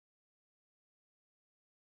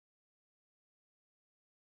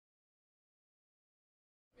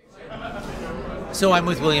So I'm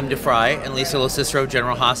with William DeVry and Lisa LoCicero,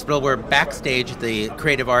 General Hospital. We're backstage at the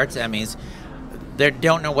Creative Arts Emmys. They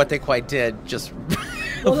don't know what they quite did. Just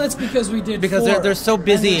well, that's because we did because four, they're so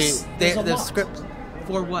busy. There's The script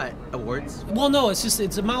for what awards? Well, no,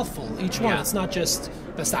 it's a mouthful each one. Yeah. It's not just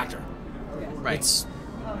best actor. Right. It's,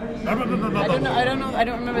 I don't know. I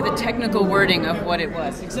don't remember the technical wording of what it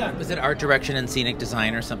was. exactly. Was it art direction and scenic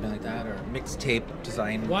design or something like that, or mixtape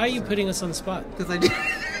design? Why are you putting us on the spot? Because I.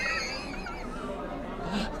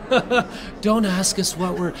 Don't ask us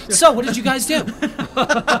what we're. So, what did you guys do?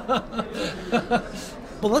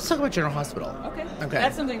 Well, let's talk about General Hospital. Okay. Okay.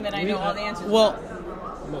 That's something that I know all the answers. Well,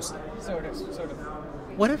 Mostly. sort of.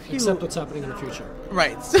 what if you? Except what's happening in the future.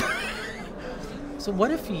 Right. So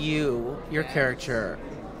what if your character,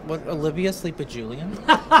 would Olivia sleep with Julian?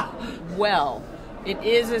 Well, it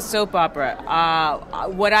is a soap opera.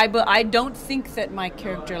 I don't think that my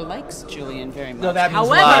character likes Julian very much. No, that means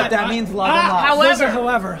however, love. That means love and love.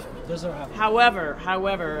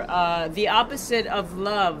 However, the opposite of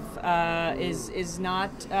love is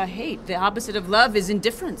not hate. The opposite of love is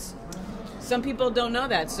indifference. Some people don't know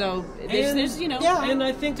that, so there's Yeah, and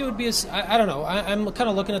I think there would be I don't know. I'm kind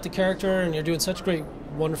of looking at the character, and you're doing such great,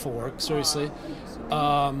 wonderful work, seriously.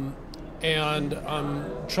 And I'm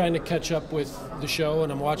trying to catch up with the show,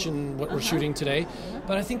 and I'm watching what we're shooting today.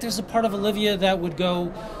 But I think there's a part of Olivia that would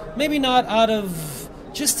go, maybe not out of,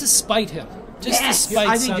 just to spite him. Just to spite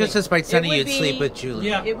I think Sonny. just to spite Sonny, you'd be- sleep with Julian.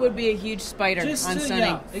 Yeah. It would be a huge spider Just on to- Sunny,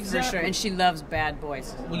 yeah, for exactly. sure. And she loves bad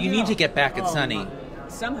boys. Well, you need to get back at Oh, Sonny.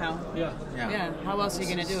 Somehow. Yeah. Yeah. How else are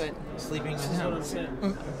you going to do it? Sleeping with That's what I'm him.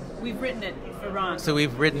 saying. We've written it for Ron. So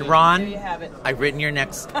we've written There Ron. you have it. I've written your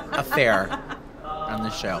next affair on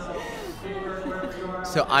the show.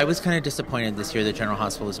 So I was kind of disappointed this year that General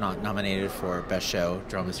Hospital was not nominated for Best Show,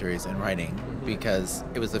 Drama Series, and Writing because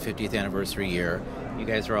it was the 50th anniversary year. You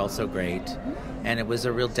guys were all so great, and it was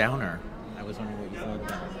a real downer. I was wondering what you thought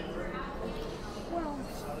about it.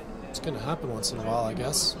 It's going to happen once in a while, I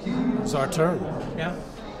guess. It was our turn. Yeah.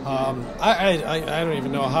 I don't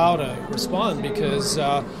even know how to respond because,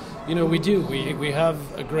 we do. We have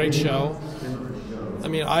a great show. I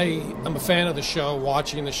mean, I'm a fan of the show,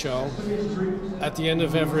 watching the show. At the end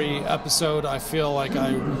of every episode, I feel like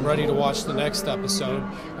I'm ready to watch the next episode.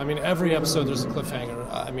 I mean, every episode there's a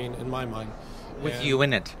cliffhanger, in my mind. With you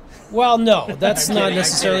in it. Well, no, that's I'm not kidding,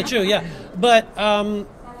 necessarily I'm true, kidding. yeah. But,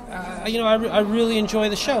 I really enjoy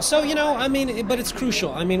the show. So, but it's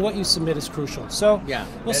crucial. I mean, what you submit is crucial. So, Yeah.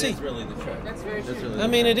 we'll see. That's really the truth. That's very true. Really I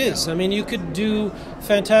mean, it is. I mean, you could do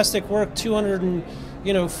fantastic work,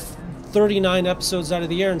 39 episodes out of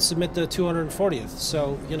the year and submit the 240th.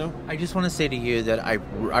 So, I just want to say to you that I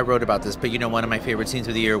wrote about this, but one of my favorite scenes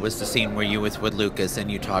of the year was the scene where you with Lucas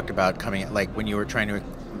and you talked about coming, like when you were trying to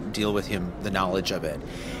deal with him, the knowledge of it.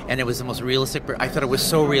 And it was the most realistic, I thought it was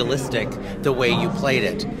so realistic the way you played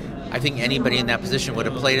it. I think anybody in that position would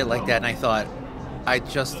have played it like that, and I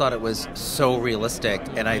just thought it was so realistic,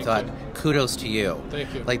 and I thought, kudos to you.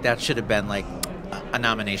 Thank you. Like that should have been like a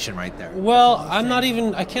nomination right there. well,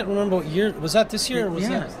 I can't remember what year. Was that this year or was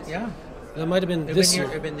Yeah. that might have been this year.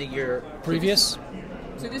 It been the year Previous?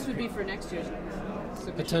 So this would be for next year's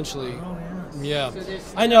submission. Potentially. Yeah. So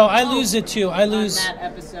there's- I know, I lose it too. I On lose. that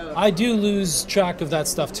episode. I do lose track of that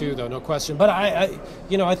stuff too, though, no question. But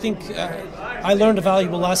I think I learned a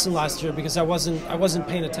valuable lesson last year because I wasn't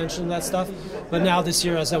paying attention to that stuff. But now this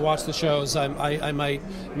year, as I watch the shows, I might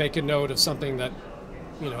make a note of something that,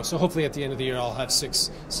 So hopefully at the end of the year, I'll have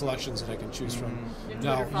 6 selections that I can choose from. Your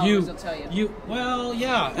Twitter followers will tell you. Well,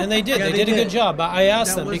 yeah, and they did. Yeah, they they did a did. good job. I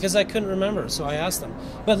asked That them was- because I couldn't remember, so I asked them.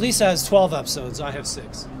 But Lisa has 12 episodes. I have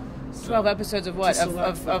 6. 12 episodes of what? To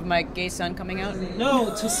select. Of my gay son coming out?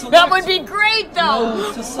 No, to select. That would be great, though!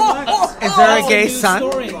 No, to select. Is there a It's gay new son?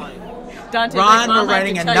 storyline. Dante's Ron, like, we're "Mom, I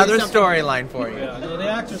writing have to tell you another something." storyline for you. Yeah, no, the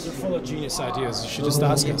actors are full of genius ideas. You should just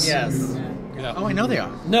ask us. Yes. Yeah. Oh, I know they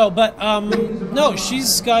are. No, but no,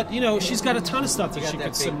 she's got a ton of stuff that she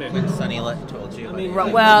could submit. When Sonny told you.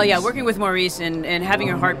 Well, yeah, working with Maurice and having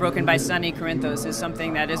her heart broken by Sonny Corinthos is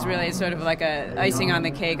something that is really sort of like a icing on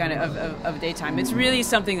the cake of daytime. It's really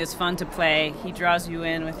something that's fun to play. He draws you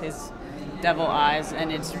in with his devil eyes,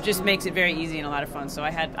 and it just makes it very easy and a lot of fun. So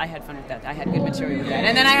I had fun with that. I had good material with that,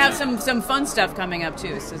 and then I have some fun stuff coming up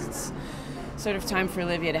too. So it's sort of time for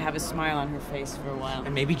Olivia to have a smile on her face for a while.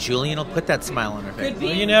 And maybe Julian will put that smile on her face. Could be.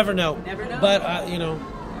 Well, you never know. Never know. But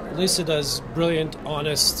Lisa does brilliant,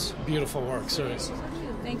 honest, beautiful work. Seriously.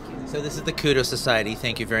 Thank you, So this is the Kudo Society.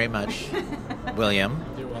 Thank you very much, William,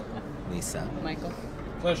 You're welcome. Lisa. Michael.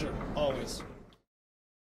 Pleasure, always.